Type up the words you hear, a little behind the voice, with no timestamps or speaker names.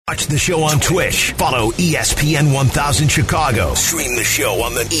Watch the show on Twitch. Follow ESPN 1000 Chicago. Stream the show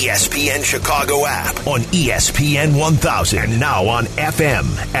on the ESPN Chicago app, on ESPN 1000, and now on FM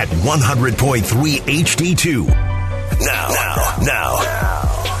at 100.3 HD2. Now,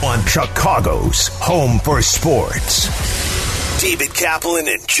 on Chicago's home for sports, David Kaplan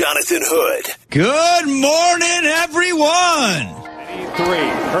and Jonathan Hood. Good morning, everyone. 83,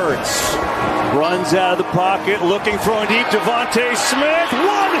 Hurts runs out of the pocket, looking, throwing deep. Devontae Smith,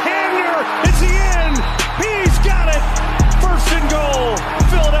 one-hander. It's the end. He's got it. First and goal,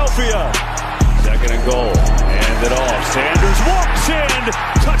 Philadelphia. Second and goal, hand it off. Sanders walks in.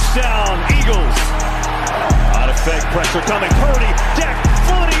 Touchdown, Eagles. Out of fake pressure coming. Purdy, Dak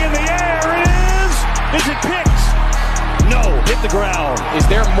floating in the air. It is. Is it picked? No, hit the ground. Is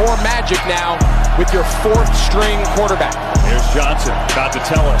there more magic now with your fourth-string quarterback? Here's Johnson, about to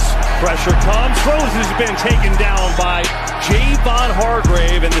tell us. Pressure comes. Rose has been taken down by Javon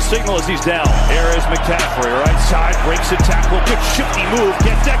Hargrave, and the signal is he's down. Here is McCaffrey, right side, breaks a tackle. Good shifty move.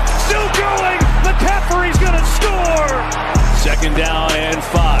 Gets that. Still going. McCaffrey's going to score. Second down and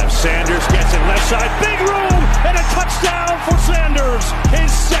 5. Sanders gets it left side. Big room, and a touchdown for Sanders.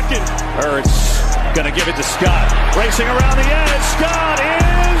 His second. Hurts going to give it to Scott. Racing around the edge. Scott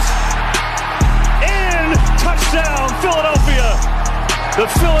is in. Touchdown, Philadelphia. The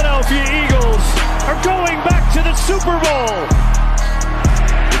Philadelphia Eagles are going back to the Super Bowl.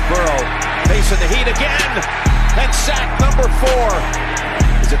 Burrow facing the heat again. And sack number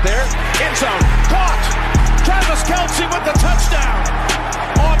 4. Is it there? End zone. Caught. Travis Kelce with the touchdown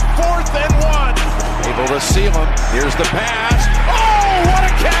on 4th and 1. Able to seal him. Here's the pass. Oh, what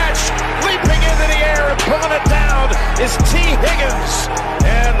a catch! Leaping into the air and pulling it down is T. Higgins.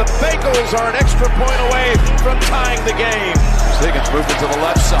 And the Bengals are an extra point away from tying the game. Higgins moving to the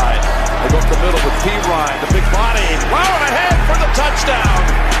left side. They go up the middle with P. Ryan, the big body. Plowing ahead for the touchdown.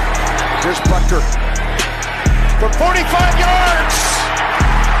 Here's Butker from 45 yards.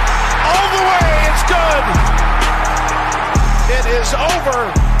 All the way, it's good. It is over,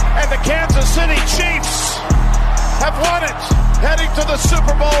 and the Kansas City Chiefs have won it, heading to the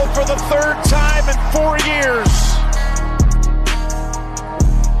Super Bowl for the 3rd time in 4 years.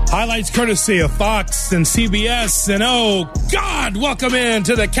 Highlights courtesy of Fox and CBS. And oh, God, welcome in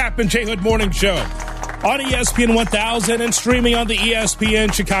to the Cap and J Hood Morning Show on ESPN 1000 and streaming on the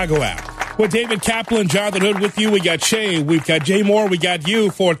ESPN Chicago app. With David Kaplan, Jonathan Hood with you. We got Shay, we've got Jay Moore, we got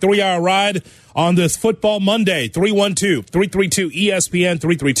you for a 3-hour ride on this Football Monday. 312-332-ESPN,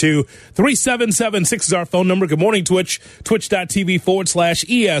 332-3776 is our phone number. Good morning, Twitch,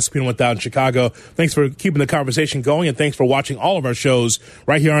 twitch.tv/ESPN 1000 Chicago. Thanks for keeping the conversation going, and thanks for watching all of our shows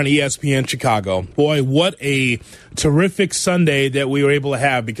right here on ESPN Chicago. Boy, what a terrific Sunday that we were able to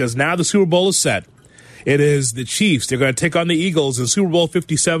have, because now the Super Bowl is set. It is the Chiefs. They're going to take on the Eagles in Super Bowl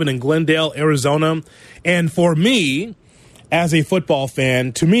 57 in Glendale, Arizona. And for me, as a football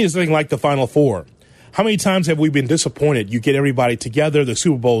fan, to me, it's nothing like the Final Four. How many times have we been disappointed? You get everybody together, the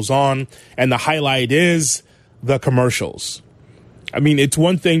Super Bowl's on, and the highlight is the commercials. I mean, it's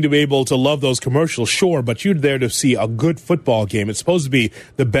one thing to be able to love those commercials, sure, but you're there to see a good football game. It's supposed to be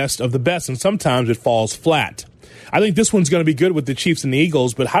the best of the best, and sometimes it falls flat. I think this one's going to be good with the Chiefs and the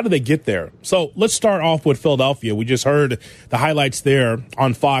Eagles, but how do they get there? So let's start off with Philadelphia. We just heard the highlights there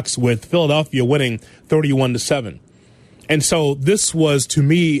on Fox with Philadelphia winning 31-7. And so this was, to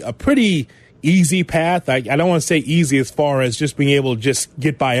me, a pretty easy path. I don't want to say easy as far as just being able to just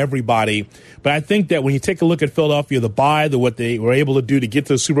get by everybody, but I think that when you take a look at Philadelphia, the bye, what they were able to do to get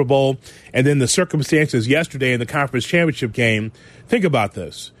to the Super Bowl, and then the circumstances yesterday in the conference championship game, think about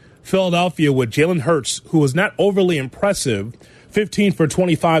this. Philadelphia with Jalen Hurts, who was not overly impressive, 15 for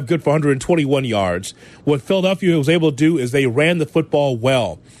 25, good for 121 yards. What Philadelphia was able to do is they ran the football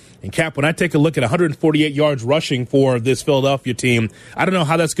well. And, Cap, when I take a look at 148 yards rushing for this Philadelphia team, I don't know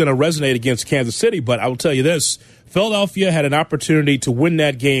how that's going to resonate against Kansas City, but I will tell you this. Philadelphia had an opportunity to win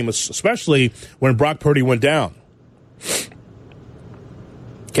that game, especially when Brock Purdy went down.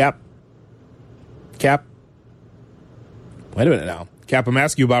 Cap. Wait a minute now. Cap, I'm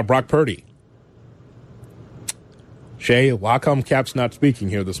asking you about Brock Purdy. Shay, how come Cap's not speaking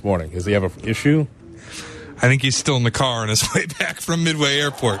here this morning? Does he have an issue? I think he's still in the car on his way back from Midway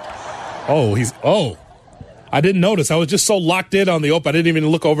Airport. I didn't notice. I was just so locked in on the open, I didn't even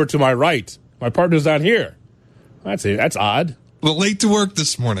look over to my right. My partner's not here. That's odd. Well, late to work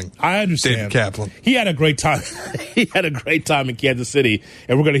this morning. I understand. David Kaplan. He had a great time. He had a great time in Kansas City,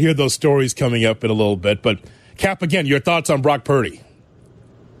 and we're going to hear those stories coming up in a little bit. But, Cap, again, your thoughts on Brock Purdy?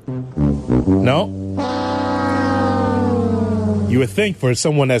 No? You would think for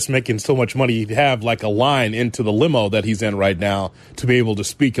someone that's making so much money, he'd have like a line into the limo that he's in right now to be able to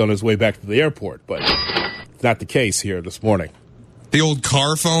speak on his way back to the airport. But it's not the case here this morning. The old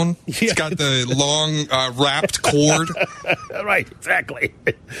car phone. It's got the long wrapped cord. Right, exactly.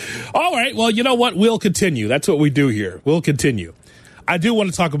 All right, well, you know what? We'll continue. That's what we do here. We'll continue. I do want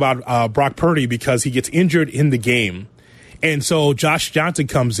to talk about Brock Purdy because he gets injured in the game. And so Josh Johnson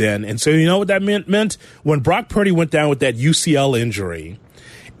comes in. And so you know what that meant? When Brock Purdy went down with that UCL injury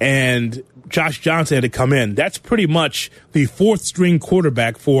and Josh Johnson had to come in, that's pretty much the fourth-string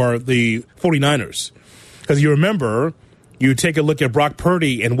quarterback for the 49ers. Because you remember, you take a look at Brock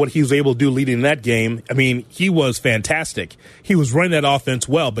Purdy and what he was able to do leading that game. I mean, he was fantastic. He was running that offense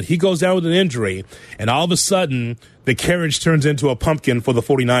well, but he goes down with an injury, and all of a sudden, the carriage turns into a pumpkin for the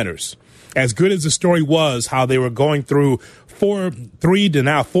 49ers. As good as the story was, how they were going through three to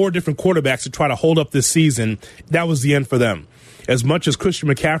now four different quarterbacks to try to hold up this season, that was the end for them. As much as Christian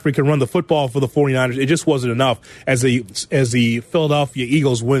McCaffrey can run the football for the 49ers, it just wasn't enough as the Philadelphia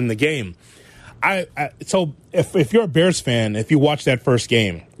Eagles win the game. So if you're a Bears fan, if you watch that first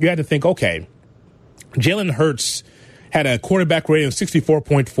game, you had to think, okay, Jalen Hurts had a quarterback rating of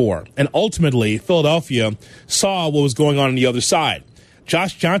 64.4, and ultimately Philadelphia saw what was going on the other side.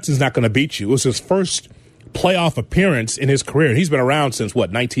 Josh Johnson's not going to beat you. It was his first playoff appearance in his career. He's been around since,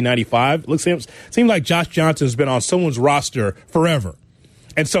 1995? It seems like Josh Johnson's been on someone's roster forever.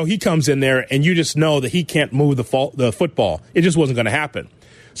 And so he comes in there, and you just know that he can't move the football. It just wasn't going to happen.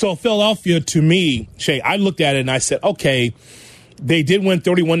 So Philadelphia, to me, Shay, I looked at it and I said, okay, they did win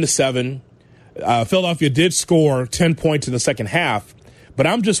 31-7. Philadelphia did score 10 points in the second half. But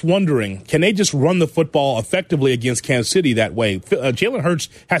I'm just wondering, can they just run the football effectively against Kansas City that way? Jalen Hurts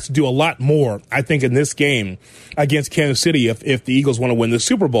has to do a lot more, I think, in this game against Kansas City if the Eagles want to win the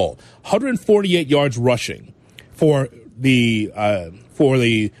Super Bowl. 148 yards rushing for the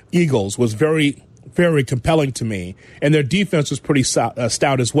Eagles was very, very compelling to me. And their defense was pretty stout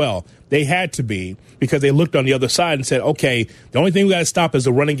as well. They had to be, because they looked on the other side and said, okay, the only thing we got to stop is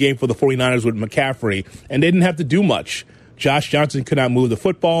the running game for the 49ers with McCaffrey. And they didn't have to do much. Josh Johnson could not move the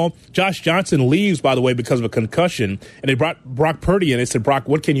football. Josh Johnson leaves, by the way, because of a concussion. And they brought Brock Purdy in. They said, Brock,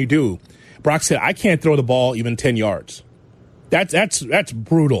 what can you do? Brock said, I can't throw the ball even 10 yards. That's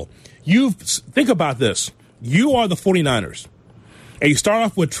brutal. Think about this. You are the 49ers. And you start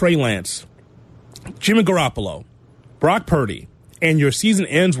off with Trey Lance, Jimmy Garoppolo, Brock Purdy, and your season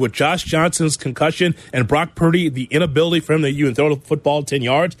ends with Josh Johnson's concussion and Brock Purdy, the inability for him to even throw the football 10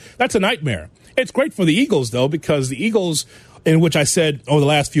 yards. That's a nightmare. It's great for the Eagles, though, because the Eagles, in which I said over the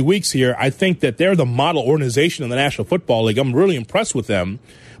last few weeks here, I think that they're the model organization in the National Football League. I'm really impressed with them.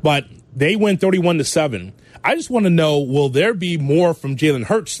 But they win 31-7. I just want to know, will there be more from Jalen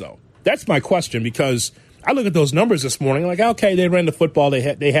Hurts, though? That's my question, because I look at those numbers this morning, like, okay, they ran the football, they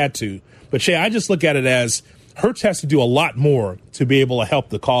had to. But, Shay, I just look at it as Hurts has to do a lot more to be able to help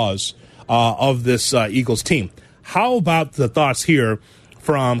the cause of this Eagles team. How about the thoughts here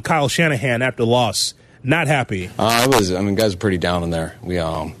from Kyle Shanahan after the loss? Not happy. Guys are pretty down in there. We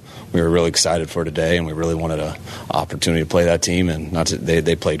were really excited for today, and we really wanted an opportunity to play that team. And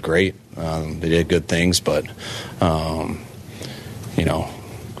they played great. They did good things, but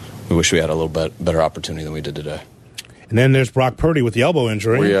we wish we had a little bit better opportunity than we did today. And then there's Brock Purdy with the elbow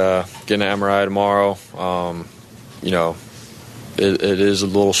injury. We getting an MRI tomorrow. It is a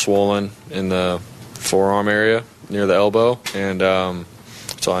little swollen in the forearm area near the elbow, and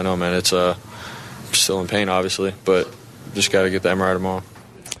so I know, man, it's still in pain, obviously, but just got to get the MRI tomorrow.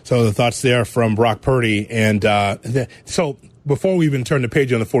 So the thoughts there from Brock Purdy. And so before we even turn the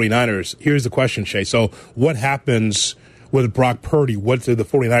page on the 49ers, here's the question, Shay. So what happens with Brock Purdy? What do the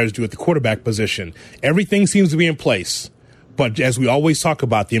 49ers do at the quarterback position? Everything seems to be in place. But as we always talk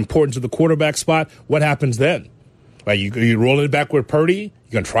about, the importance of the quarterback spot, what happens then? Are you rolling it back with Purdy?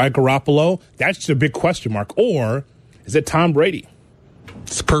 You going to try Garoppolo? That's the big question mark. Or is it Tom Brady?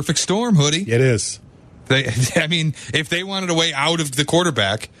 It's a perfect storm, Hoodie. It is. If they wanted a way out of the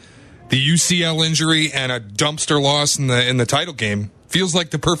quarterback, the UCL injury and a dumpster loss in the title game feels like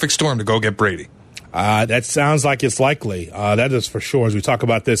the perfect storm to go get Brady. That sounds like it's likely. That is for sure, as we talk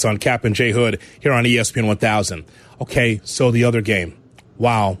about this on Cap and J Hood here on ESPN 1000. Okay, so the other game.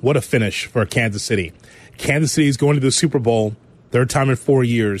 Wow, what a finish for Kansas City. Kansas City is going to the Super Bowl, third time in 4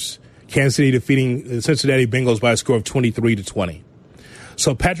 years. Kansas City defeating the Cincinnati Bengals by a score of 23-20.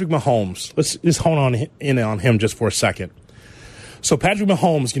 So Patrick Mahomes, let's just hone in on him just for a second. So Patrick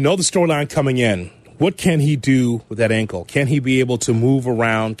Mahomes, you know the storyline coming in. What can he do with that ankle? Can he be able to move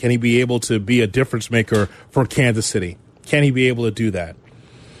around? Can he be able to be a difference maker for Kansas City? Can he be able to do that?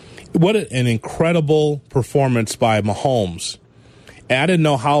 What an incredible performance by Mahomes. And I didn't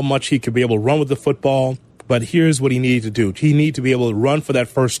know how much he could be able to run with the football, but here's what he needed to do. He needed to be able to run for that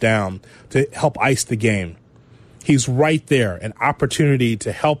first down to help ice the game. He's right there, an opportunity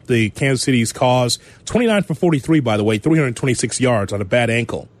to help the Kansas City's cause. 29 for 43, by the way, 326 yards on a bad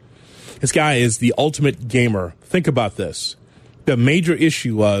ankle. This guy is the ultimate gamer. Think about this. The major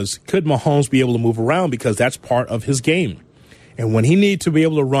issue was, could Mahomes be able to move around, because that's part of his game. And when he needed to be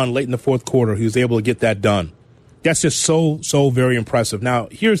able to run late in the fourth quarter, he was able to get that done. That's just so very impressive. Now,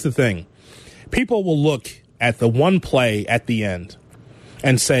 here's the thing. People will look at the one play at the end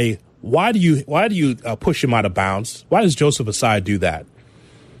and say, why do you push him out of bounds? Why does Joseph Ossai do that?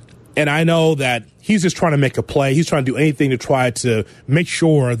 And I know that he's just trying to make a play. He's trying to do anything to try to make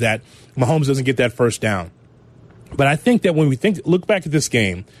sure that Mahomes doesn't get that first down. But I think that when we look back at this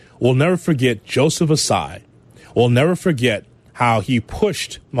game, we'll never forget Joseph Ossai. We'll never forget how he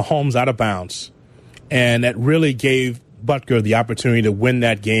pushed Mahomes out of bounds, and that really gave Butker the opportunity to win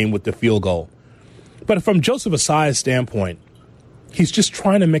that game with the field goal. But from Joseph Ossai's standpoint, he's just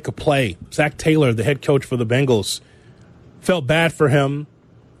trying to make a play. Zach Taylor, the head coach for the Bengals, felt bad for him,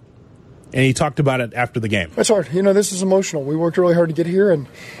 and he talked about it after the game. It's hard. This is emotional. We worked really hard to get here, and,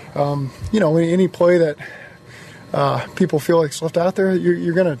 any play that people feel like it's left out there,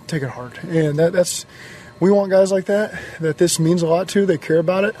 you're going to take it hard. And that's we want guys like that this means a lot to. They care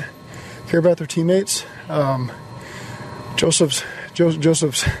about it, care about their teammates. Joseph's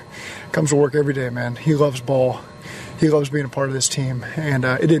comes to work every day, man. He loves ball. He loves being a part of this team, and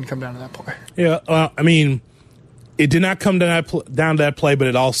it didn't come down to that play. Yeah, it did not come down to that play, but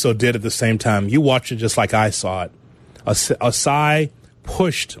it also did at the same time. You watch it just like I saw it. Ossai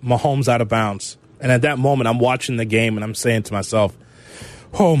pushed Mahomes out of bounds, and at that moment, I'm watching the game, and I'm saying to myself,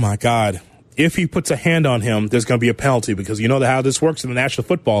 oh, my God, if he puts a hand on him, there's going to be a penalty, because you know how this works in the National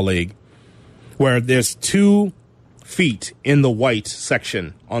Football League, where there's 2 feet in the white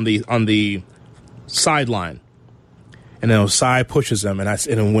section on the sideline. And then Ossai pushes him, and as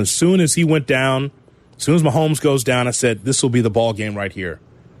soon as he went down, as soon as Mahomes goes down, I said, this will be the ball game right here.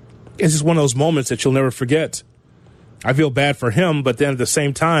 It's just one of those moments that you'll never forget. I feel bad for him, but then at the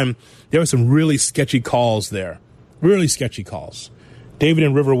same time, there were some really sketchy calls there. Really sketchy calls. David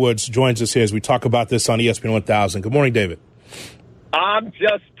in Riverwoods joins us here as we talk about this on ESPN 1000. Good morning, David. I'm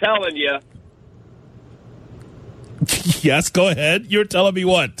just telling you. Yes, go ahead. You're telling me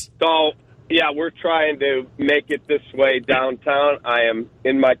what? So, yeah, we're trying to make it this way downtown. I am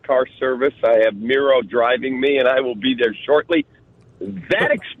in my car service. I have Miro driving me, and I will be there shortly.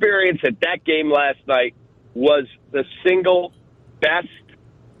 That experience at that game last night was the single best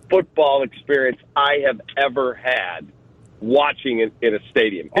football experience I have ever had watching it in a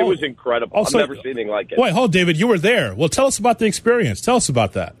stadium. It was incredible. I've never seen anything like it. Wait, hold, David, you were there. Well, tell us about the experience. Tell us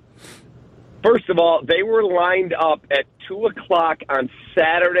about that. First of all, they were lined up at 2 o'clock on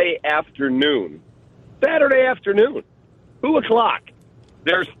Saturday afternoon. 2 o'clock.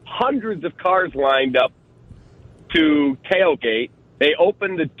 There's hundreds of cars lined up to tailgate. They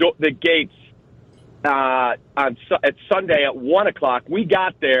opened the gates at Sunday at 1 o'clock. We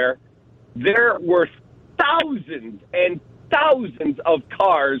got there. There were thousands and thousands of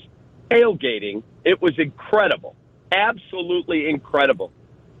cars tailgating. It was incredible. Absolutely incredible.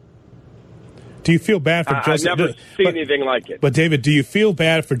 Do you feel bad for Joseph? I've never seen anything like it. But, David, do you feel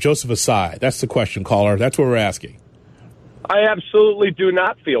bad for Joseph Ossai? That's the question, caller. That's what we're asking. I absolutely do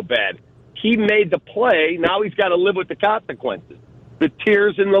not feel bad. He made the play. Now he's got to live with the consequences. The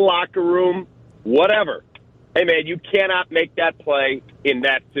tears in the locker room, whatever. Hey, man, you cannot make that play in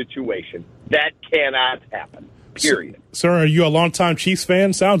that situation. That cannot happen, period. Sir, are you a longtime Chiefs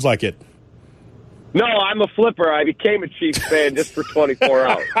fan? Sounds like it. No, I'm a flipper. I became a Chiefs fan just for 24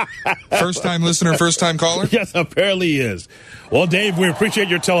 hours. First-time listener, first-time caller? Yes, apparently he is. Well, Dave, we appreciate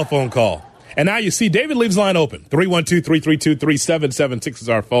your telephone call. And now you see David leaves the line open. 312-332-3776 is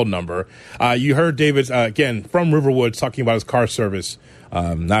our phone number. You heard David, again, from Riverwoods talking about his car service.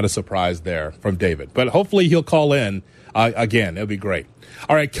 Not a surprise there from David. But hopefully he'll call in again. It'll be great.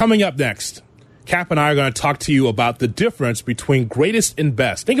 All right, coming up next, Cap and I are going to talk to you about the difference between greatest and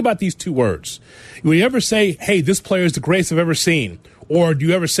best. Think about these two words. Will you ever say, hey, this player is the greatest I've ever seen? Or do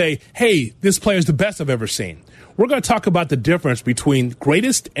you ever say, hey, this player is the best I've ever seen? We're going to talk about the difference between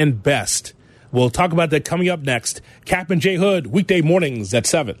greatest and best. We'll talk about that coming up next. Cap and J Hood, weekday mornings at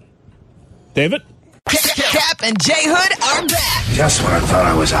 7. David? Cap and J Hood are back. Just when I thought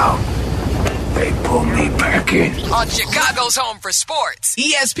I was out, they pulled me back in. On Chicago's home for sports,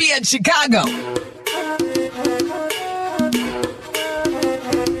 ESPN Chicago.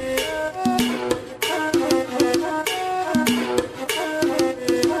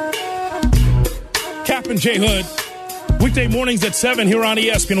 Cap and J Hood, Weekday mornings at 7 here on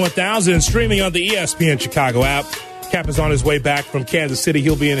ESPN 1000 and streaming on the ESPN Chicago app. Cap is on his way back from Kansas City.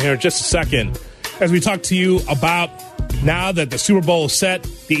 He'll be in here in just a second as we talk to you about now that the Super Bowl is set,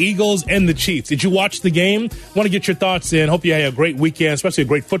 the Eagles and the Chiefs. Did you watch the game? Want to get your thoughts in. Hope you had a great weekend, especially a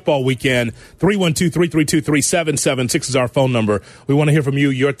great football weekend. 312-332-3776 is our phone number. We want to hear from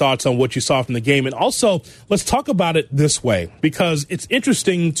you, your thoughts on what you saw from the game. And also, let's talk about it this way, because it's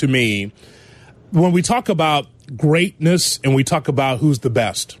interesting to me when we talk about greatness and we talk about who's the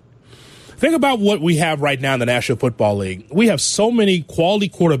best. Think about what we have right now in the National Football League. We have so many quality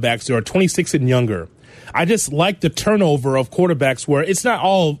quarterbacks that are 26 and younger. I just like the turnover of quarterbacks where it's not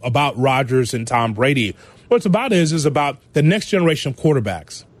all about Rodgers and Tom Brady. What it's about is about the next generation of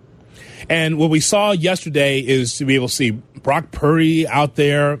quarterbacks. And what we saw yesterday is to be able to see Brock Purdy out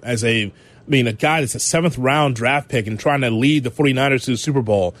there as a guy that's a 7th round draft pick and trying to lead the 49ers to the Super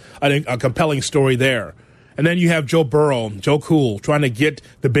Bowl. I think a compelling story there. And then you have Joe Burrow, Joe Cool, trying to get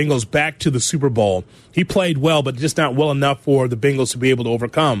the Bengals back to the Super Bowl. He played well, but just not well enough for the Bengals to be able to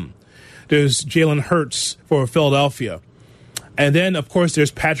overcome. There's Jalen Hurts for Philadelphia. And then, of course,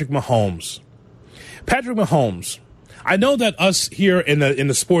 there's Patrick Mahomes. Patrick Mahomes. I know that us here in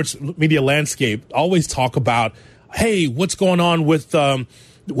the sports media landscape always talk about, hey, what's going on with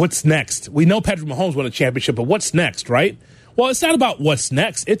what's next? We know Patrick Mahomes won a championship, but what's next, right? Well, it's not about what's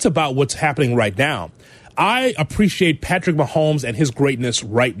next. It's about what's happening right now. I appreciate Patrick Mahomes and his greatness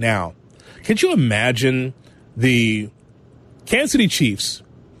right now. Could you imagine the Kansas City Chiefs,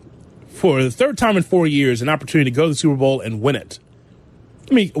 for the 3rd time in 4 years, an opportunity to go to the Super Bowl and win it?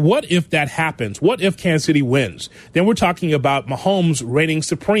 I mean, what if that happens? What if Kansas City wins? Then we're talking about Mahomes reigning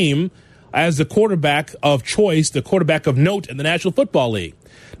supreme as the quarterback of choice, the quarterback of note in the National Football League.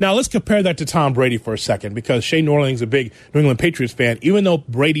 Now, let's compare that to Tom Brady for a second, because Shane Norling's a big New England Patriots fan. Even though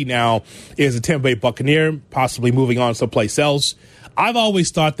Brady now is a Tampa Bay Buccaneer, possibly moving on someplace else, I've always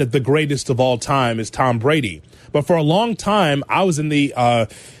thought that the greatest of all time is Tom Brady. But for a long time, I was in the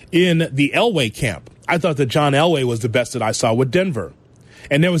Elway camp. I thought that John Elway was the best that I saw with Denver.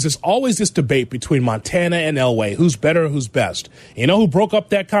 And there was always this debate between Montana and Elway. Who's better, who's best? You know who broke up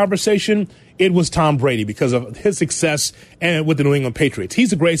that conversation? It was Tom Brady, because of his success and with the New England Patriots. He's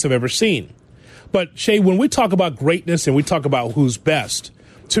the greatest I've ever seen. But, Shay, when we talk about greatness and we talk about who's best,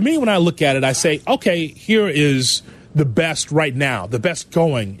 to me, when I look at it, I say, okay, here is the best right now. The best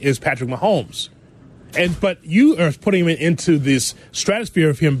going is Patrick Mahomes. But you are putting him into this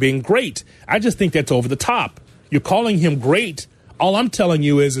stratosphere of him being great. I just think that's over the top. You're calling him great. All I'm telling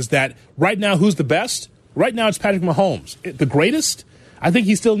you is that right now, who's the best? Right now, it's Patrick Mahomes. The greatest? I think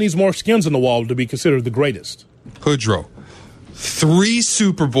he still needs more skins on the wall to be considered the greatest. Hoodrow, 3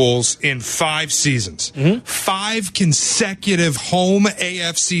 Super Bowls in 5 seasons. 5 consecutive home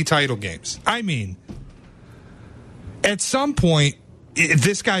AFC title games. I mean, at some point,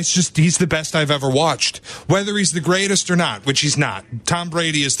 this guy's he's the best I've ever watched. Whether he's the greatest or not, which he's not. Tom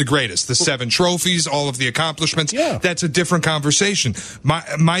Brady is the greatest. The 7 trophies, all of the accomplishments. Yeah. That's a different conversation.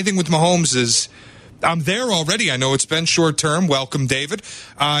 My thing with Mahomes is, I'm there already. I know it's been short term. Welcome, David.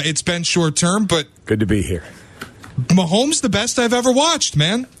 It's been short term, but good to be here. Mahomes the best I've ever watched,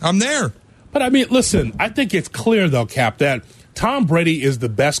 man. I'm there. But I mean, listen, I think it's clear though, Cap, that Tom Brady is the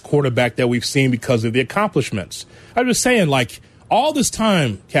best quarterback that we've seen because of the accomplishments. I'm just saying, like, all this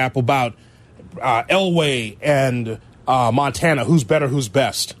time, Cap, about Elway and Montana, who's better, who's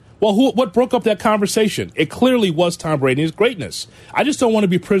best. Well, what broke up that conversation? It clearly was Tom Brady's greatness. I just don't want to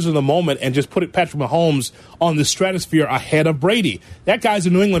be prisoner of the moment and just put Patrick Mahomes on the stratosphere ahead of Brady. That guy's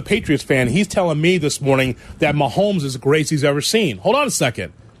a New England Patriots fan. He's telling me this morning that Mahomes is the greatest he's ever seen. Hold on a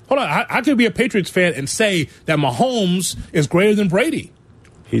second. Hold on. I could be a Patriots fan and say that Mahomes is greater than Brady.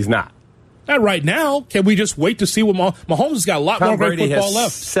 He's not. Not right now. Can we just wait to see what Mahomes has got a lot more great football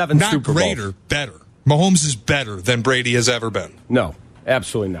left? 7 not Super Bowls. Greater, better. Mahomes is better than Brady has ever been. No,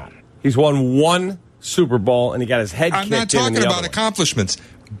 absolutely not. He's won 1 Super Bowl, and he got his head kicked in. I'm not talking about accomplishments.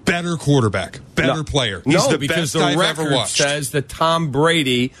 Better quarterback, better player. He's the because best the I've record ever watched. says that Tom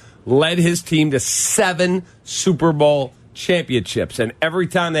Brady led his team to 7 Super Bowl championships, and every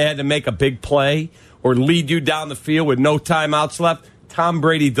time they had to make a big play or lead you down the field with no timeouts left, Tom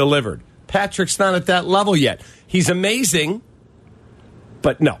Brady delivered. Patrick's not at that level yet. He's amazing,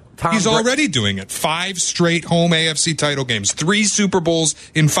 but no. He's already doing it. 5 straight home AFC title games. 3 Super Bowls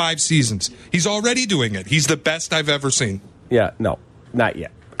in 5 seasons. He's already doing it. He's the best I've ever seen. Yeah, no, not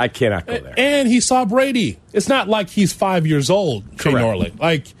yet. I cannot go there. And he saw Brady. It's not like he's 5 years old, Shane Norling.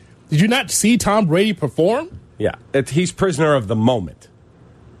 Like, did you not see Tom Brady perform? Yeah, he's prisoner of the moment.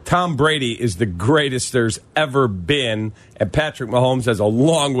 Tom Brady is the greatest there's ever been, and Patrick Mahomes has a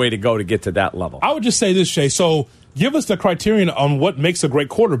long way to go to get to that level. I would just say this, Shay. So give us the criterion on what makes a great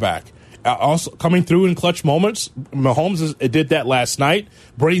quarterback. Also coming through in clutch moments. Mahomes did that last night.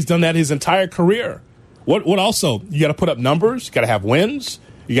 Brady's done that his entire career. What also? You got to put up numbers. You got to have wins.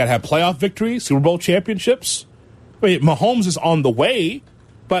 You got to have playoff victories, Super Bowl championships. I mean, Mahomes is on the way,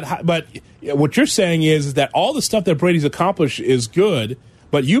 but what you're saying is that all the stuff that Brady's accomplished is good,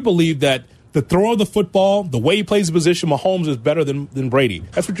 but you believe that the throw of the football, the way he plays the position, Mahomes is better than Brady.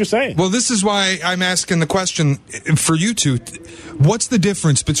 That's what you're saying. Well, this is why I'm asking the question for you two. What's the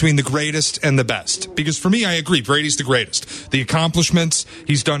difference between the greatest and the best? Because for me, I agree. Brady's the greatest. The accomplishments,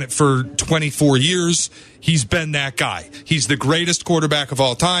 he's done it for 24 years. He's been that guy. He's the greatest quarterback of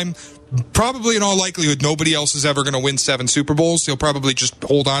all time. Probably in all likelihood, nobody else is ever going to win 7 Super Bowls. He'll probably just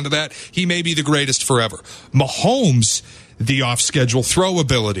hold on to that. He may be the greatest forever. Mahomes, the off-schedule throw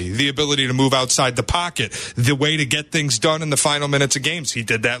ability, the ability to move outside the pocket, the way to get things done in the final minutes of games. He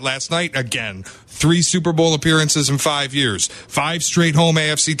did that last night again. 3 Super Bowl appearances in 5 years. 5 straight home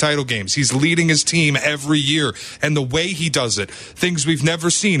AFC title games. He's leading his team every year. And the way he does it, things we've never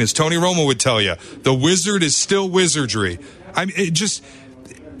seen, as Tony Romo would tell you, the wizard is still wizardry. I mean,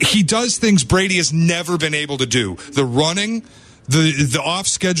 he does things Brady has never been able to do. The running, the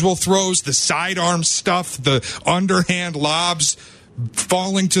off-schedule throws, the sidearm stuff, the underhand lobs,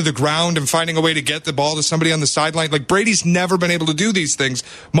 falling to the ground and finding a way to get the ball to somebody on the sideline. Like, Brady's never been able to do these things.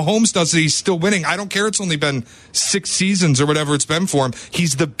 Mahomes does it. He's still winning. I don't care. It's only been 6 seasons or whatever it's been for him.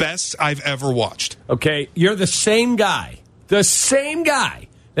 He's the best I've ever watched. Okay, you're the same guy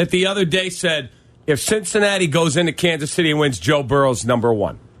that the other day said, if Cincinnati goes into Kansas City and wins, Joe Burrow's number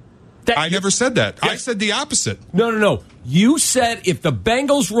 1. I never said that. I said the opposite. No. You said if the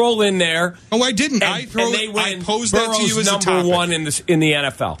Bengals roll in there. Oh, I didn't. And they win, I posed Burrow's that to you as a number topic. 1 in the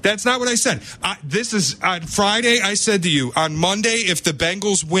NFL. That's not what I said. This is on Friday. I said to you on Monday, if the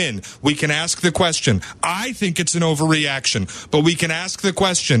Bengals win, we can ask the question. I think it's an overreaction, but we can ask the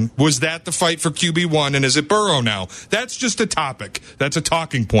question: was that the fight for QB1, and is it Burrow now? That's just a topic. That's a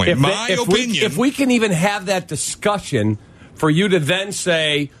talking point. If we can even have that discussion, for you to then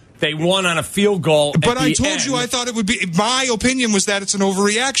say they won on a field goal. But I told you I thought it would be. My opinion was that it's an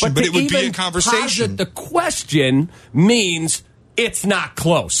overreaction, but it would be a conversation. The question means it's not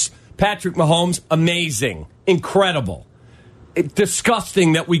close. Patrick Mahomes, amazing, incredible.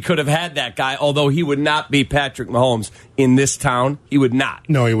 Disgusting that we could have had that guy, although he would not be Patrick Mahomes in this town. He would not.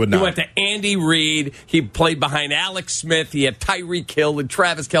 No, he would not. He went to Andy Reid. He played behind Alex Smith. He had Tyreek Hill and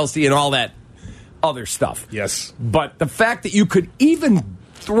Travis Kelce and all that other stuff. Yes. But the fact that you could even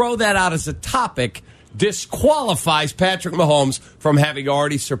throw that out as a topic disqualifies Patrick Mahomes from having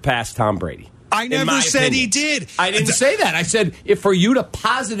already surpassed Tom Brady. I never said he did. I didn't say that. I said if for you to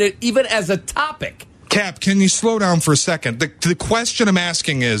posit it even as a topic. Cap, can you slow down for a second? The question I'm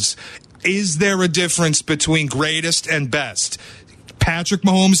asking is there a difference between greatest and best? Patrick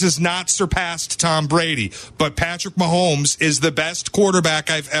Mahomes has not surpassed Tom Brady, but Patrick Mahomes is the best quarterback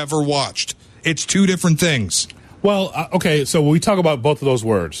I've ever watched. It's 2 different things. Well, okay, so we talk about both of those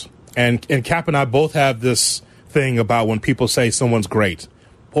words, and Cap and I both have this thing about when people say someone's great.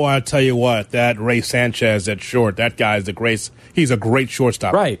 Boy, I tell you what, that Ray Sanchez, that short, that guy's he's a great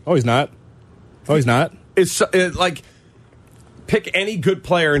shortstop. Right. Oh, he's not. It's like, pick any good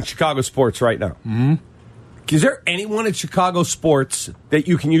player in Chicago sports right now. Mm-hmm. Is there anyone in Chicago sports that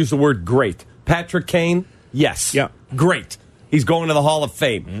you can use the word great? Patrick Kane? Yes. Yeah. Great. He's going to the Hall of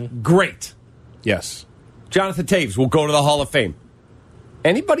Fame. Mm-hmm. Great. Yes. Jonathan Taves will go to the Hall of Fame.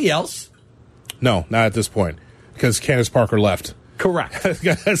 Anybody else? No, not at this point, because Candace Parker left. Correct.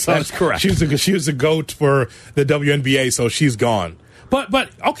 That's correct. She was a GOAT for the WNBA, so she's gone.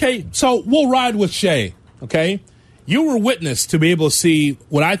 But okay, so we'll ride with Shea, okay? You were witness to be able to see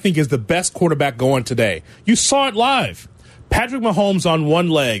what I think is the best quarterback going today. You saw it live. Patrick Mahomes on one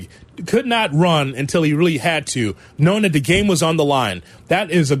leg, could not run until he really had to, knowing that the game was on the line.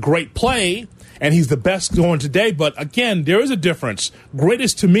 That is a great play, and he's the best going today. But again, there is a difference.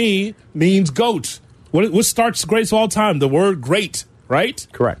 Greatest to me means GOAT. What starts greatest of all time? The word great, right?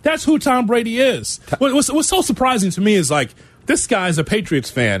 Correct. That's who Tom Brady is. What's so surprising to me is, like, this guy's a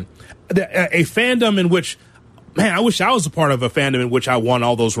Patriots fan, a fandom in which, man, I wish I was a part of a fandom in which I won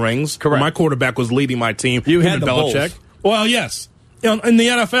all those rings. Correct. My quarterback was leading my team. You had the Belichick. Bulls. Well, yes, in the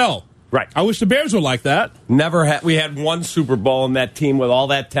NFL. Right. I wish the Bears were like that. We had 1 Super Bowl, and that team with all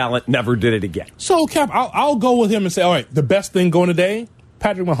that talent never did it again. So, Cap, I'll go with him and say, all right, the best thing going today,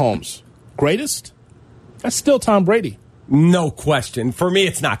 Patrick Mahomes. Greatest? That's still Tom Brady. No question. For me,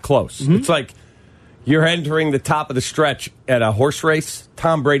 it's not close. Mm-hmm. It's like you're entering the top of the stretch at a horse race.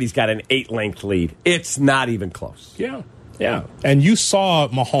 Tom Brady's got an 8-length lead. It's not even close. Yeah. And you saw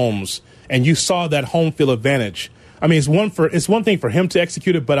Mahomes, and you saw that home field advantage I mean, it's one thing for him to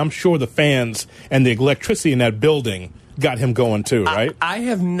execute it, but I'm sure the fans and the electricity in that building got him going too, right? I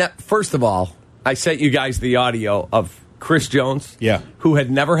have first of all, I sent you guys the audio of Chris Jones, who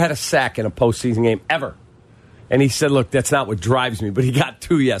had never had a sack in a postseason game ever. And he said, look, that's not what drives me, but he got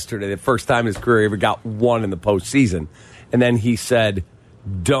 2 yesterday, the first time in his career he ever got 1 in the postseason. And then he said,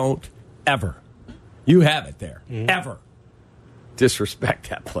 don't ever, you have it there, ever disrespect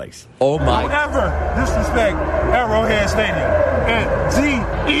that place. Oh, my. Don't ever disrespect Arrowhead Stadium at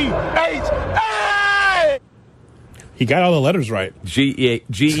G-E-H-A! He got all the letters right.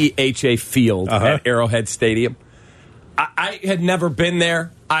 G-E-H-A Field at Arrowhead Stadium. I had never been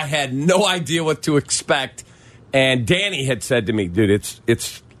there. I had no idea what to expect. And Danny had said to me, dude,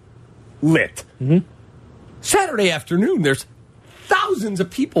 it's lit. Saturday afternoon, there's thousands of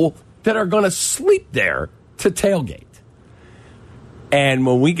people that are going to sleep there to tailgate. And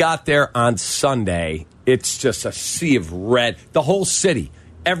when we got there on Sunday, it's just a sea of red. The whole city,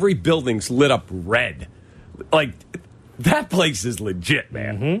 every building's lit up red. Like, that place is legit,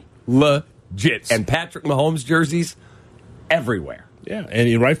 man. Legit. And Patrick Mahomes jerseys everywhere. Yeah,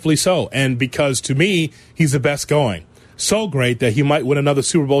 and rightfully so. And because, to me, he's the best going. So great that he might win another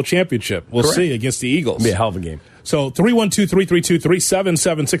Super Bowl championship. We'll see against the Eagles. It'll be a hell of a game. So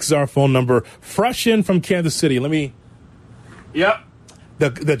 312-332-3776 is our phone number. Fresh in from Kansas City. Yep.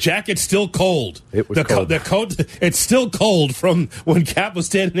 The jacket's still cold. It was cold. The coat, it's still cold from when Cap was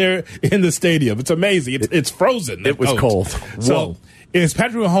standing there in the stadium. It's amazing. It's frozen. It was cold. So is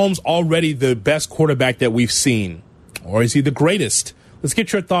Patrick Mahomes already the best quarterback that we've seen? Or is he the greatest? Let's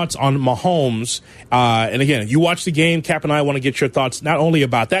get your thoughts on Mahomes. And again, you watch the game. Cap and I want to get your thoughts not only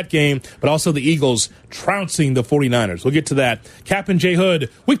about that game, but also the Eagles trouncing the 49ers. We'll get to that. Cap and J.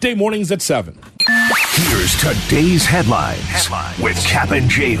 Hood, weekday mornings at 7. Here's today's headlines with Cap and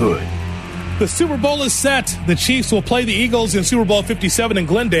J. Hood. The Super Bowl is set. The Chiefs will play the Eagles in Super Bowl 57 in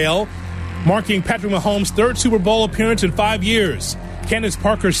Glendale, marking Patrick Mahomes' 3rd Super Bowl appearance in 5 years. Candace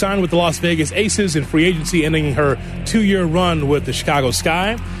Parker signed with the Las Vegas Aces in free agency, ending her 2-year run with the Chicago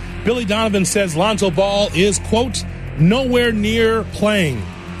Sky. Billy Donovan says Lonzo Ball is, quote, nowhere near playing.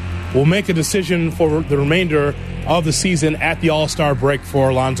 We'll make a decision for the remainder of the season at the All-Star break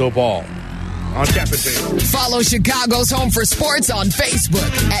for Lonzo Ball. On Cap and J. Follow Chicago's Home for Sports on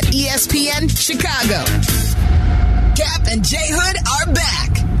Facebook at ESPN Chicago. Cap and J. Hood are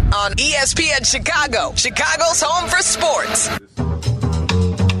back on ESPN Chicago, Chicago's Home for Sports.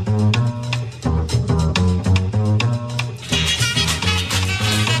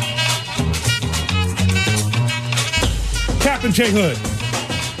 Cap and J. Hood.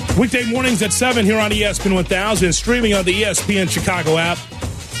 Weekday mornings at 7 here on ESPN 1000, streaming on the ESPN Chicago app.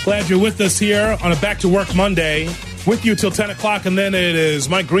 Glad you're with us here on a back-to-work Monday. With you till 10 o'clock, and then it is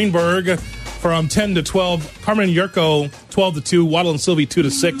Mike Greenberg from 10 to 12, Carmen Yurko 12 to 2, Waddle and Sylvie 2 to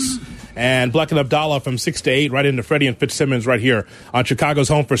 6, and Black and Abdallah from 6 to 8, right into Freddie and Fitzsimmons right here on Chicago's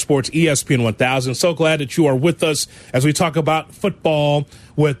Home for Sports, ESPN 1000. So glad that you are with us as we talk about football.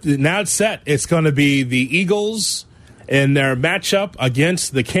 Now it's set. It's going to be the Eagles in their matchup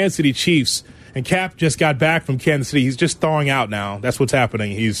against the Kansas City Chiefs. And Cap just got back from Kansas City. He's just thawing out now. That's what's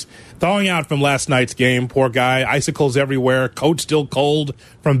happening. He's thawing out from last night's game. Poor guy. Icicles everywhere. Coat still cold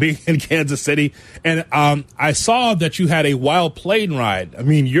from being in Kansas City. And I saw that you had a wild plane ride. I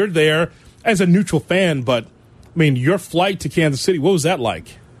mean, you're there as a neutral fan, but, I mean, your flight to Kansas City, what was that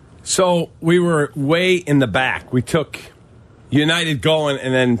like? So we were way in the back. We took United going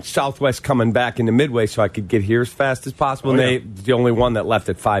and then Southwest coming back into Midway so I could get here as fast as possible. Oh, yeah. And the only one that left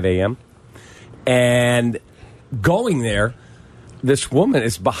at 5 a.m. And going there, this woman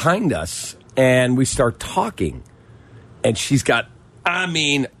is behind us, and we start talking. And she's got,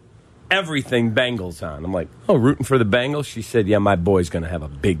 everything Bengals on. I'm like, oh, rooting for the Bengals? She said, yeah, my boy's going to have a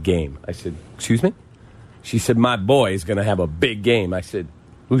big game. I said, excuse me? She said, my boy is going to have a big game. I said,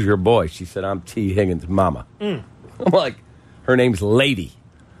 who's your boy? She said, I'm T. Higgins' mama. I'm like, her name's Lady.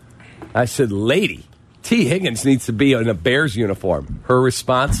 I said, Lady? T. Higgins needs to be in a Bears uniform. Her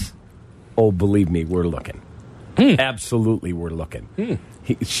response, oh, believe me, we're looking. Absolutely, we're looking.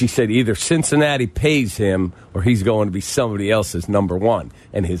 She said either Cincinnati pays him or he's going to be somebody else's number one.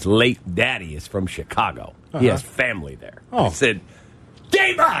 And his late daddy is from Chicago. He has family there. I said,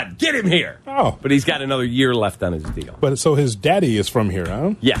 game on, get him here. But he's got another year left on his deal. But so his daddy is from here,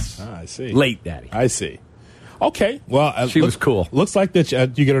 huh? Yes. I see. Late daddy. I see. Okay. Well, she was cool. Looks like that.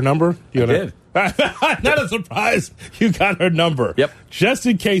 You get her number? I did. Not a surprise. You got her number. Yep. Just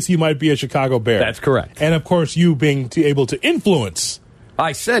in case he might be a Chicago Bear. That's correct. And, of course, you being able to influence.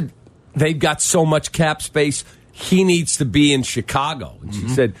 I said they've got so much cap space, he needs to be in Chicago. And she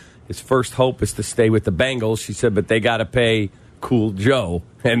said, His first hope is to stay with the Bengals. She said, but they got to pay Cool Joe.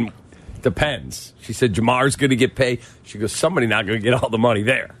 And depends. She said, Jamar's going to get paid. She goes, somebody not going to get all the money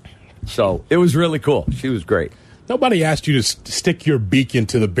there. So it was really cool. She was great. Nobody asked you to stick your beak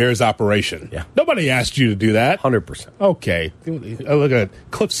into the Bears operation. Yeah. Nobody asked you to do that. 100%. Okay. Look at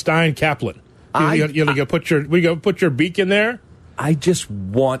Cliff Stein Kaplan. You gonna put your beak in there? I just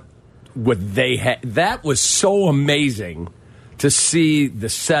want what they had. That was so amazing to see the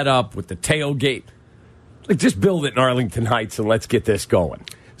setup with the tailgate. Like, just build it in Arlington Heights and let's get this going.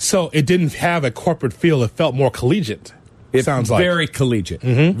 So it didn't have a corporate feel. It felt more collegiate. It sounds like. Very collegiate.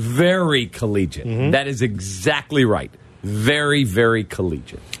 Mm-hmm. Very collegiate. Mm-hmm. That is exactly right. Very, very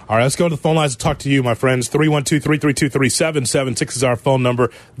collegiate. All right, let's go to the phone lines and talk to you, my friends. 312-332-3776 is our phone number.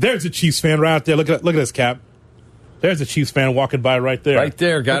 There's a Chiefs fan right out there. Look at this, Cap. There's a Chiefs fan walking by right there. Right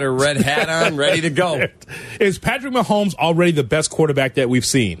there. Got her red hat on, ready to go. Is Patrick Mahomes already the best quarterback that we've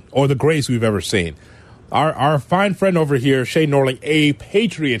seen or the greatest we've ever seen? Our fine friend over here, Shay Norling, a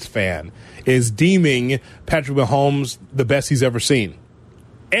Patriots fan, is deeming Patrick Mahomes the best he's ever seen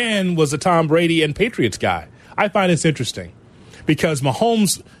and was a Tom Brady and Patriots guy. I find this interesting because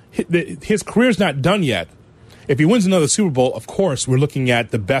Mahomes, his career's not done yet. If he wins another Super Bowl, of course, we're looking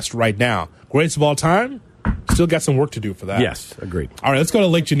at the best right now. Greatest of all time? Still got some work to do for that. Yes, agreed. All right, let's go to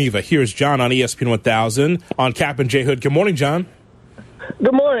Lake Geneva. Here's John on ESPN 1000 on Cap and J Hood. Good morning, John.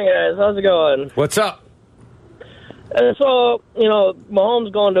 Good morning, guys. How's it going? What's up? So,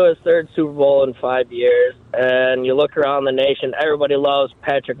 Mahomes going to his third Super Bowl in 5 years, and you look around the nation, everybody loves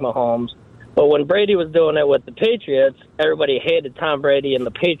Patrick Mahomes. But when Brady was doing it with the Patriots, everybody hated Tom Brady and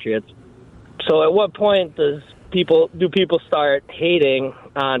the Patriots. So at what point do people start hating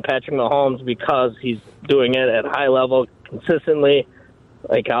on Patrick Mahomes because he's doing it at a high level consistently,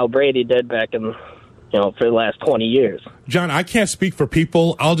 like how Brady did back in, for the last 20 years? John, I can't speak for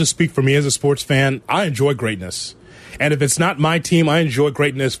people. I'll just speak for me as a sports fan. I enjoy greatness. And if it's not my team, I enjoy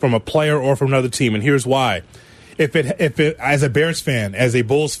greatness from a player or from another team. And here's why. If it, as a Bears fan, as a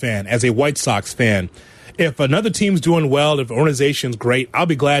Bulls fan, as a White Sox fan, if another team's doing well, if the organization's great, I'll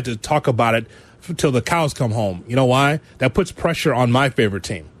be glad to talk about it till the cows come home. You know why? That puts pressure on my favorite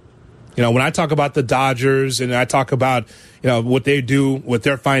team. When I talk about the Dodgers and I talk about, what they do with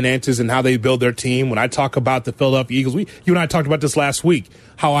their finances and how they build their team, when I talk about the Philadelphia Eagles, you and I talked about this last week,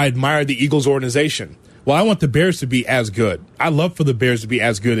 how I admire the Eagles organization. Well, I want the Bears to be as good. I love for the Bears to be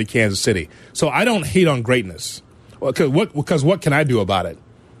as good at Kansas City. So I don't hate on greatness. Because what can I do about it?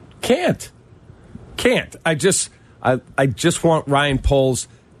 Can't. I just want Ryan Poles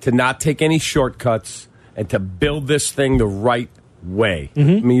to not take any shortcuts and to build this thing the right way.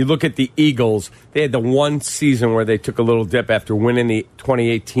 Mm-hmm. I mean, you look at the Eagles. They had the one season where they took a little dip after winning the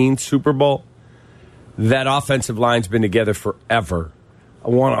 2018 Super Bowl. That offensive line's been together forever. I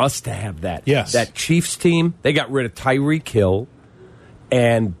want us to have that. Yes. That Chiefs team, they got rid of Tyreek Hill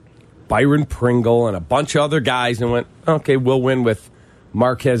and Byron Pringle and a bunch of other guys and went, okay, we'll win with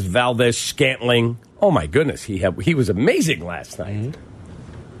Marquez Valdez-Scantling. Oh, my goodness. He was amazing last night. Mm-hmm.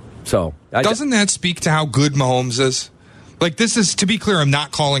 So doesn't that speak to how good Mahomes is? Like, this is, to be clear, I'm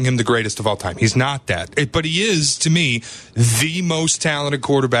not calling him the greatest of all time. He's not that. But he is, to me, the most talented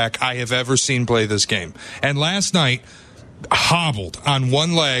quarterback I have ever seen play this game. And last night, hobbled on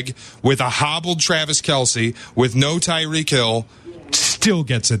one leg with a hobbled Travis Kelce with no Tyreek Hill, still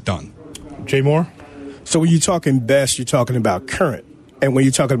gets it done. Jay Moore? So when you're talking best, you're talking about current. And when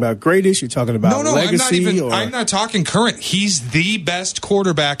you're talking about greatest, you're talking about legacy. I'm not talking current. He's the best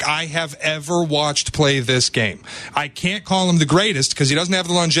quarterback I have ever watched play this game. I can't call him the greatest because he doesn't have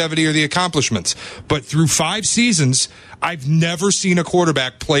the longevity or the accomplishments. But through 5 seasons, I've never seen a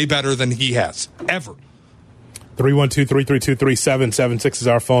quarterback play better than he has, ever. 312-332-3776 is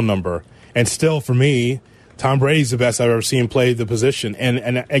our phone number. And still, for me, Tom Brady's the best I've ever seen play the position.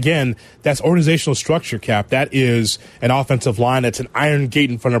 And again, that's organizational structure, Cap. That is an offensive line that's an iron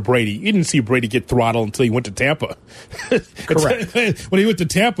gate in front of Brady. You didn't see Brady get throttled until he went to Tampa. Correct. When he went to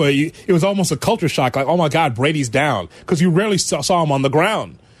Tampa, it was almost a culture shock. Like, oh, my God, Brady's down. Because you rarely saw him on the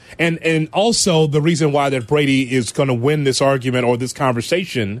ground. And also the reason why that Brady is going to win this argument or this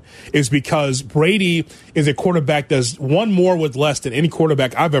conversation is because Brady is a quarterback that's won more with less than any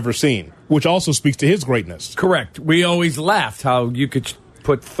quarterback I've ever seen, which also speaks to his greatness. Correct. We always laughed how you could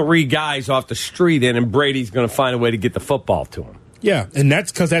put 3 guys off the street in and Brady's going to find a way to get the football to him. Yeah, and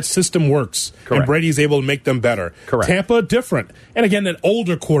that's because that system works. Correct. And Brady's able to make them better. Correct. Tampa, different. And again, an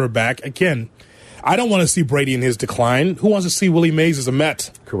older quarterback, again, I don't want to see Brady in his decline. Who wants to see Willie Mays as a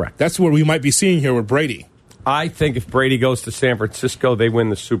Met? Correct. That's what we might be seeing here with Brady. I think if Brady goes to San Francisco, they win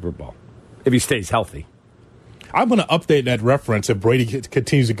the Super Bowl, if he stays healthy. I'm going to update that reference if Brady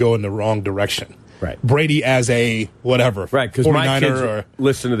continues to go in the wrong direction. Right. Brady as a whatever. Right, because my kids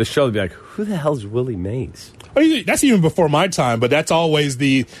listen to the show, they'd be like, who the hell's Willie Mays? Oh, that's even before my time, but that's always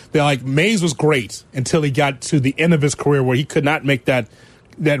they're like, Mays was great until he got to the end of his career where he could not make that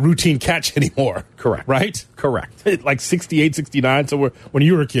routine catch anymore. Correct. Right? Correct. Like 68, 69, so when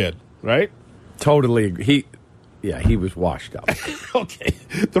you were a kid, right? Totally agree. He was washed up. Okay.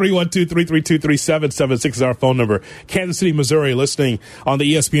 312-332-3776 is our phone number. Kansas City, Missouri, listening on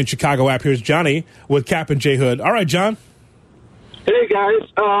the ESPN Chicago app. Here's Johnny with Cap and J Hood. All right, John. Hey, guys.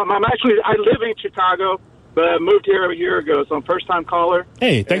 I live in Chicago, but I moved here a year ago, so I'm a first-time caller.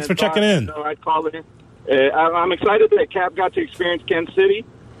 Hey, thanks for checking in. So I'd call in. I'm excited that Cap got to experience Kansas City.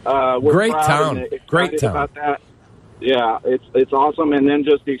 Great town. Great town. About that. Yeah, it's awesome, and then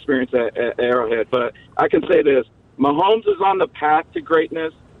just the experience at Arrowhead. But I can say this, Mahomes is on the path to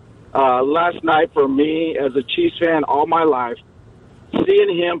greatness. Last night, for me, as a Chiefs fan all my life,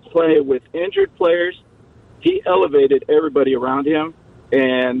 seeing him play with injured players, he elevated everybody around him,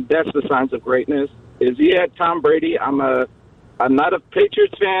 and that's the signs of greatness. Is he had Tom Brady? I'm not a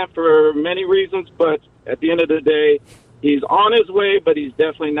Patriots fan for many reasons, but at the end of the day, he's on his way, but he's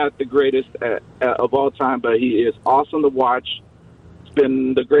definitely not the greatest of all time. But he is awesome to watch. It's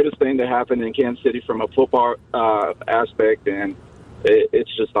been the greatest thing to happen in Kansas City from a football aspect, and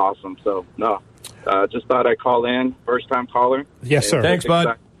it's just awesome. So, just thought I'd call in. First-time caller. Yes, sir. Thanks,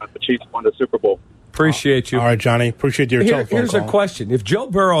 bud. The Chiefs won the Super Bowl. Appreciate you. All right, Johnny. Appreciate your telephone Here's call. a question. If Joe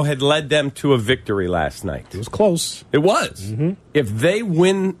Burrow had led them to a victory last night. It was close. It was. Mm-hmm. If they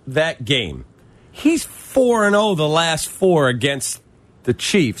win that game, he's 4-0 the last 4 against the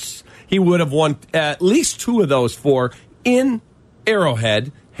Chiefs. He would have won at least 2 of those 4 in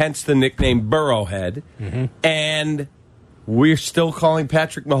Arrowhead, hence the nickname Burrowhead. Mm-hmm. And we're still calling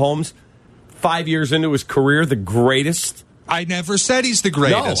Patrick Mahomes 5 years into his career the greatest. I never said he's the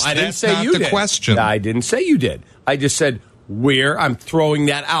greatest. No, I didn't That's say not you the did. question. I didn't say you did. I just said I'm throwing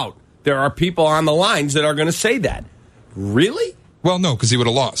that out. There are people on the lines that are going to say that. Really? Well, no, because he would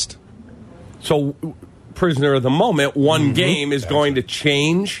have lost. So, prisoner of the moment, one game is going to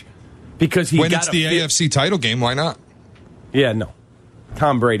change because he when got it's the AFC title game, why not? Yeah, no.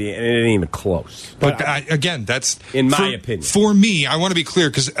 Tom Brady, it ain't even close. But again, that's in my opinion. For me, I want to be clear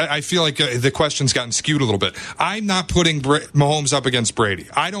because I feel like the question's gotten skewed a little bit. I'm not putting Mahomes up against Brady.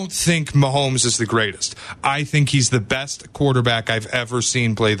 I don't think Mahomes is the greatest. I think he's the best quarterback I've ever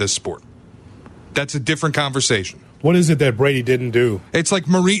seen play this sport. That's a different conversation. What is it that Brady didn't do? It's like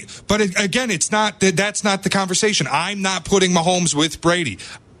but again, it's not. That's not the conversation. I'm not putting Mahomes with Brady.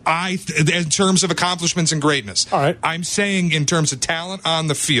 In terms of accomplishments and greatness. All right. I'm saying in terms of talent on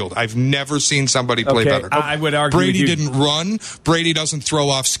the field, I've never seen somebody play better. I would argue Brady didn't run. Brady doesn't throw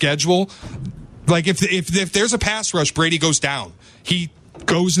off schedule. Like if there's a pass rush, Brady goes down. He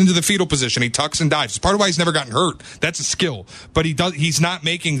goes into the fetal position. He tucks and dives. It's part of why he's never gotten hurt. That's a skill. But he's not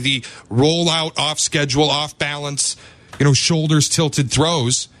making the roll out, off schedule, off balance, shoulders tilted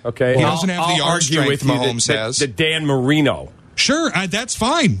throws. Okay. He doesn't have the arm strength Mahomes has. The Dan Marino. Sure, that's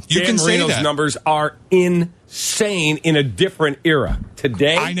fine. You can say that. Dan Marino's numbers are insane in a different era.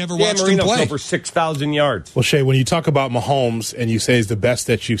 Today, I never watched him play. over 6,000 yards. Well, Shay, when you talk about Mahomes and you say he's the best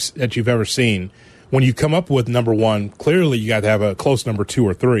that you've ever seen, when you come up with number 1, clearly you got to have a close number 2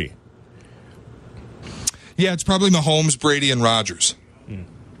 or 3. Yeah, it's probably Mahomes, Brady, and Rodgers.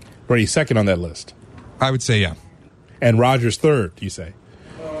 Brady second on that list. I would say yeah. And Rodgers third, you say?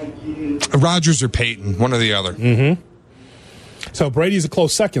 Rodgers or Peyton, one or the other. Mm-hmm. So Brady's a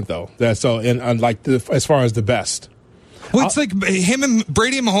close second, though. As far as the best. Well, it's like him and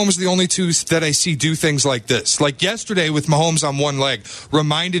Brady and Mahomes are the only two that I see do things like this. Like yesterday with Mahomes on one leg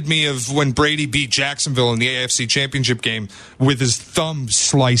reminded me of when Brady beat Jacksonville in the AFC Championship game with his thumb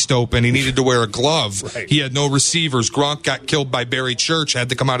sliced open. He needed to wear a glove. Right. He had no receivers. Gronk got killed by Barry Church, had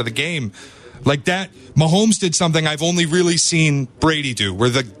to come out of the game. Like that, Mahomes did something I've only really seen Brady do, where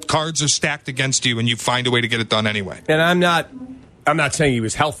the cards are stacked against you and you find a way to get it done anyway. And I'm not saying he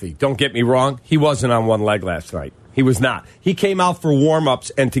was healthy. Don't get me wrong. He wasn't on one leg last night. He was not. He came out for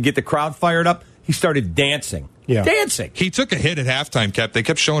warm-ups, and to get the crowd fired up, he started dancing. Yeah. Dancing. He took a hit at halftime, They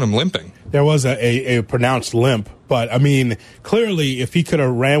kept showing him limping. There was a pronounced limp, but, clearly if he could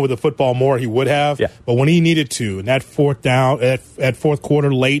have ran with the football more, he would have. Yeah. But when he needed to, in that fourth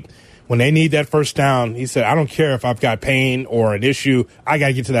quarter late, when they need that first down, he said, I don't care if I've got pain or an issue, I got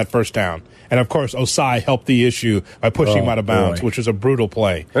to get to that first down. And, of course, Osai helped the issue by pushing him out of bounds, which was a brutal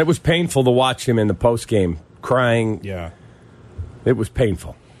play. And it was painful to watch him in the postgame crying. Yeah. It was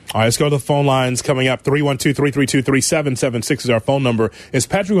painful. All right, let's go to the phone lines coming up. 312-332-3776 is our phone number. Is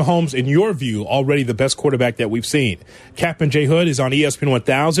Patrick Mahomes, in your view, already the best quarterback that we've seen? Cap and J Hood is on ESPN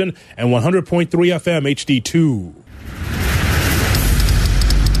 1000 and 100.3 FM HD2.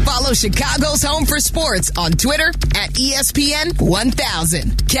 Follow Chicago's Home for Sports on Twitter at ESPN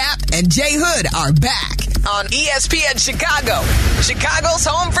 1000. Cap and J Hood are back on ESPN Chicago, Chicago's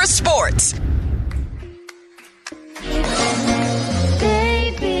Home for Sports.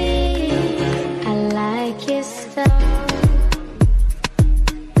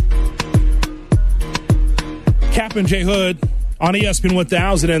 Cap and J Hood on ESPN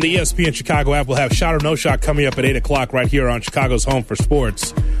 1000 and the ESPN Chicago app will have Shot or No Shot coming up at 8 o'clock right here on Chicago's Home for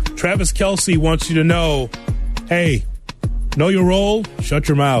Sports. Travis Kelce wants you to know, hey, know your role, shut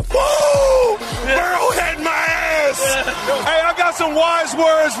your mouth. Woo! Arrowhead my ass! Hey, I got some wise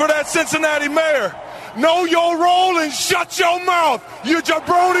words for that Cincinnati mayor. Know your role and shut your mouth, you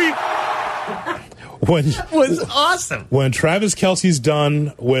jabroni! That was awesome. When Travis Kelce's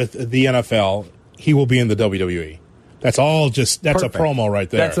done with the NFL, he will be in the WWE. That's all just, that's Perfect. A promo right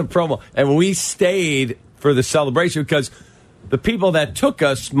there. That's a promo. And we stayed for the celebration because the people that took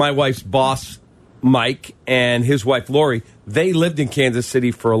us, my wife's boss, Mike, and his wife, Lori, they lived in Kansas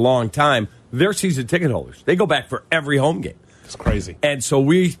City for a long time. They're season ticket holders. They go back for every home game. It's crazy. And so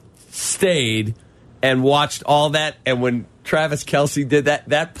we stayed and watched all that. And when Travis Kelce did that,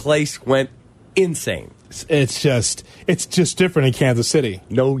 that place went insane. It's just different in Kansas City.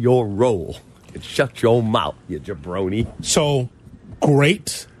 Know your role. Shut your mouth, you jabroni. So,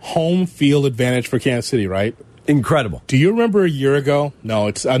 great home field advantage for Kansas City, right? Incredible. Do you remember a year ago?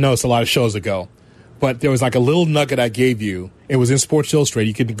 No, I know it's a lot of shows ago, but there was like a little nugget I gave you. It was in Sports Illustrated.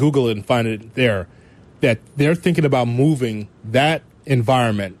 You can Google it and find it there. That they're thinking about moving that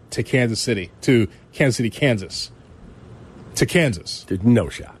environment to Kansas City, Kansas. To Kansas. There's no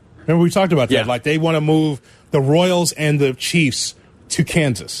shot. Remember we talked about that? Yeah. Like they want to move the Royals and the Chiefs to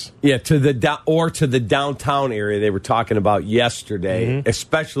Kansas. Yeah, to the downtown area they were talking about yesterday,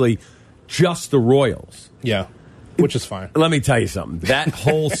 especially just the Royals. Yeah, which is fine. Let me tell you something. That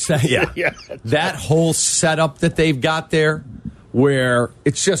whole that whole setup that they've got there, where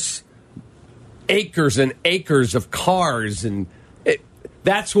it's just acres and acres of cars, and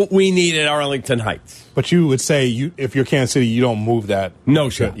that's what we need at Arlington Heights. But you would say, if you're Kansas City, you don't move that. No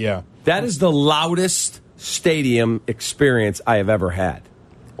shot. Yeah, that is the loudest stadium experience I have ever had.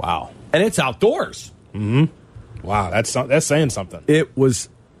 Wow. And it's outdoors. Wow, that's saying something. It was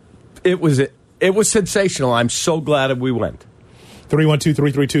sensational. I'm so glad that we went.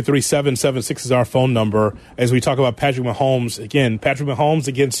 312-332-3776 is our phone number as we talk about Patrick Mahomes. Again, Patrick Mahomes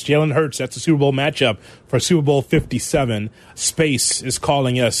against Jalen Hurts. That's the Super Bowl matchup for Super Bowl 57. Space is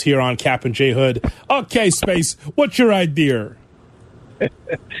calling us here on Cap and J Hood. Okay, Space, what's your idea?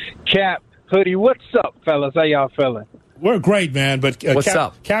 Cap, Hoodie, what's up, fellas? How y'all feeling? We're great, man, but what's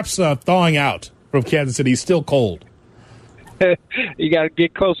up? Cap's thawing out from Kansas City. He's still cold. You got to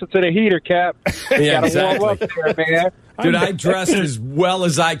get closer to the heater, Cap. Yeah, exactly. Warm up there, man. Dude, I dressed as well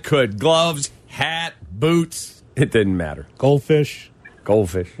as I could. Gloves, hat, boots. It didn't matter. Goldfish.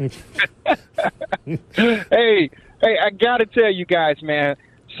 Hey, I got to tell you guys, man.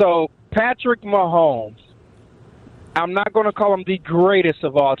 So, Patrick Mahomes, I'm not going to call him the greatest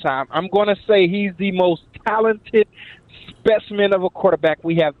of all time. I'm going to say he's the most talented specimen of a quarterback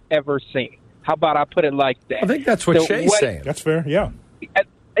we have ever seen. How about I put it like that? I think that's what Shay's saying. That's fair, yeah.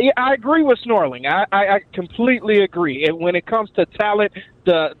 I agree with Snorling. I completely agree. And when it comes to talent,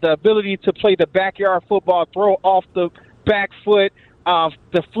 the ability to play the backyard football, throw off the back foot,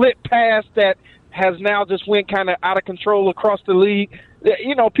 the flip pass that has now just went kind of out of control across the league.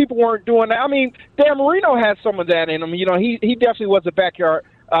 You know, people weren't doing that. I mean, Dan Marino had some of that in him. You know, he definitely was a backyard.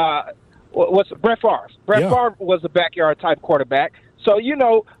 Brett Favre? Favre was a backyard type quarterback. So, you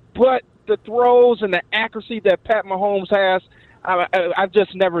know, but the throws and the accuracy that Pat Mahomes has, I've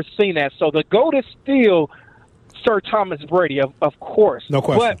just never seen that. So the GOAT is still Sir Thomas Brady, of course. No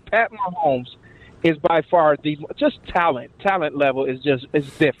question. But Pat Mahomes is by far just talent level is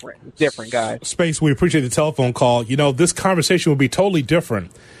different. Different, guys. Space, we appreciate the telephone call. You know, this conversation would be totally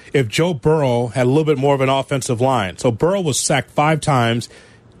different if Joe Burrow had a little bit more of an offensive line. So Burrow was sacked 5 times.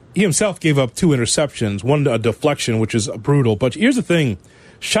 He himself gave up 2 interceptions, one a deflection, which is brutal. But here's the thing.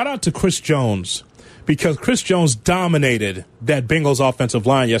 Shout out to Chris Jones, because Chris Jones dominated that Bengals offensive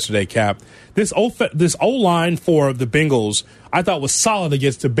line yesterday, Cap. This O-line for the Bengals I thought was solid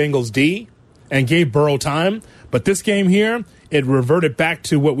against the Bengals D and gave Burrow time. But this game here, it reverted back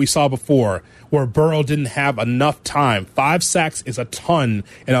to what we saw before, where Burrow didn't have enough time. 5 sacks is a ton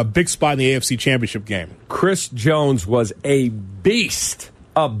in a big spot in the AFC Championship game. Chris Jones was a beast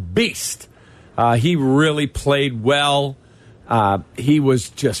a beast. He really played well. He was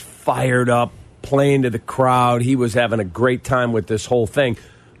just fired up, playing to the crowd. He was having a great time with this whole thing.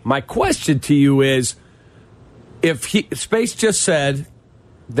 My question to you is, Space just said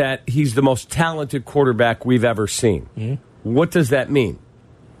that he's the most talented quarterback we've ever seen. Mm-hmm. What does that mean?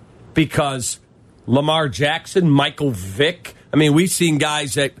 Because Lamar Jackson, Michael Vick, we've seen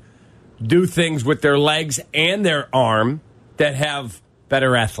guys that do things with their legs and their arm that have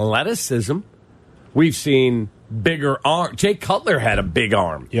better athleticism. We've seen bigger arm. Jay Cutler had a big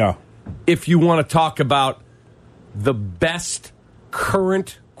arm. Yeah. If you want to talk about the best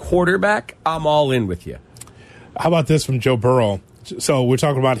current quarterback, I'm all in with you. How about this from Joe Burrow? So we're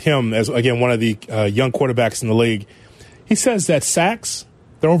talking about him as, again, one of the young quarterbacks in the league. He says that sacks,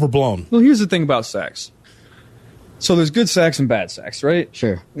 they're overblown. Well, here's the thing about sacks. So there's good sacks and bad sacks, right?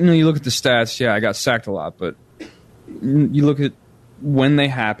 Sure. You look at the stats, yeah, I got sacked a lot, but you look at when they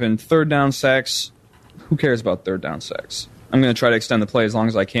happen, third down sacks, who cares about third down sacks? I'm going to try to extend the play as long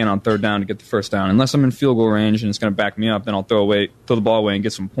as I can on third down to get the first down. Unless I'm in field goal range and it's going to back me up, then I'll throw the ball away and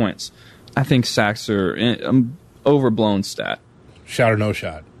get some points. I think sacks are an overblown stat. Shot or no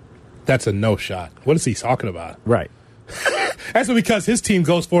shot? That's a no shot. What is he talking about? Right. That's because his team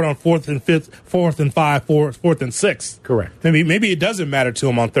goes for it on 4th and 5, 4th and 6th. Correct. Maybe it doesn't matter to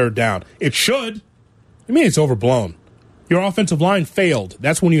him on third down. It should. It's overblown. Your offensive line failed.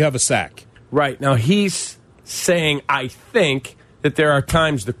 That's when you have a sack. Right. Now, he's saying, I think, that there are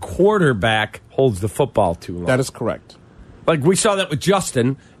times the quarterback holds the football too long. That is correct. Like we saw that with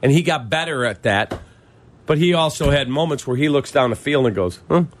Justin, and he got better at that. But he also had moments where he looks down the field and goes,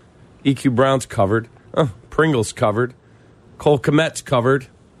 EQ Brown's covered. Pringle's covered. Cole Kmet's covered.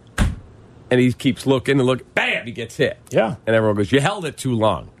 And he keeps looking and looking. Bam! He gets hit. Yeah. And everyone goes, you held it too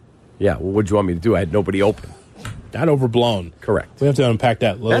long. Yeah, well, what do you want me to do? I had nobody open. Not overblown. Correct. We have to unpack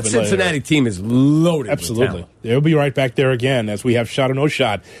that a little bit later. That Cincinnati team is loaded Absolutely. with talent. They'll be right back there again as we have Shot or No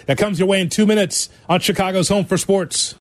Shot. That comes your way in 2 minutes on Chicago's Home for Sports.